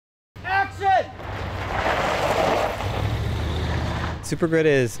Supergrid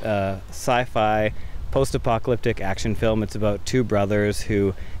is a sci-fi post-apocalyptic action film. It's about two brothers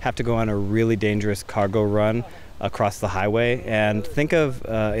who have to go on a really dangerous cargo run across the highway. And think of,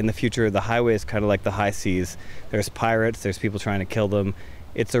 in the future, the highway is kind of like the high seas. There's pirates, there's people trying to kill them.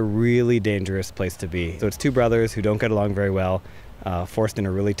 It's a really dangerous place to be. So it's two brothers who don't get along very well, forced in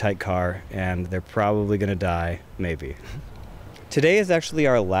a really tight car, and they're probably going to die, maybe. Today is actually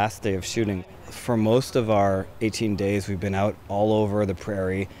our last day of shooting. For most of our 18 days, we've been out all over the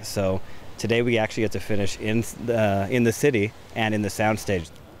prairie. So today we actually get to finish in the city and in the soundstage.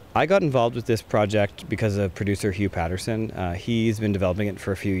 I got involved with this project because of producer Hugh Patterson. He's been developing it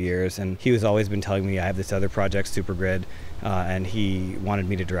for a few years, and he has always been telling me I have this other project, Supergrid, and he wanted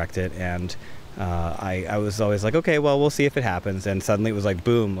me to direct it. And I was always like, okay, well, we'll see if it happens. And suddenly it was like,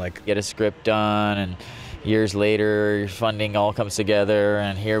 boom, like get a script done, and years later, funding all comes together,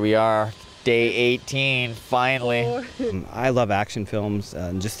 and here we are, day 18, finally. I love action films,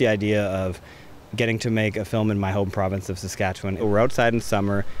 and just the idea of getting to make a film in my home province of Saskatchewan. We're outside in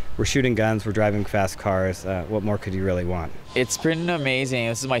summer, we're shooting guns, we're driving fast cars. What more could you really want? It's been amazing.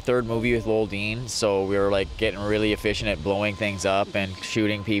 This is my third movie with Lowell Dean, so we were like getting really efficient at blowing things up and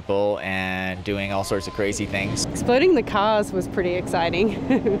shooting people and doing all sorts of crazy things. Exploding the cars was pretty exciting.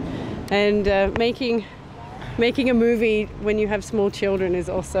 And making a movie when you have small children is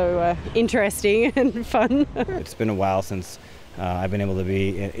also interesting and fun. It's been a while since I've been able to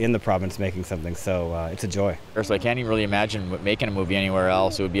be in the province making something, so it's a joy. So I can't even really imagine making a movie anywhere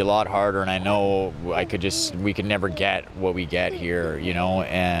else. It would be a lot harder, and I know we could never get what we get here, you know,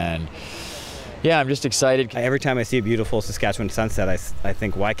 and yeah, I'm just excited. Every time I see a beautiful Saskatchewan sunset, I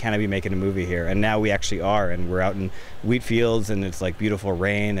think, why can't I be making a movie here? And now we actually are, and we're out in wheat fields, and it's like beautiful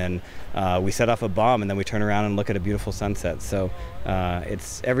rain, and we set off a bomb, and then we turn around and look at a beautiful sunset. So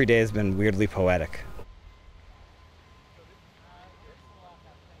every day has been weirdly poetic.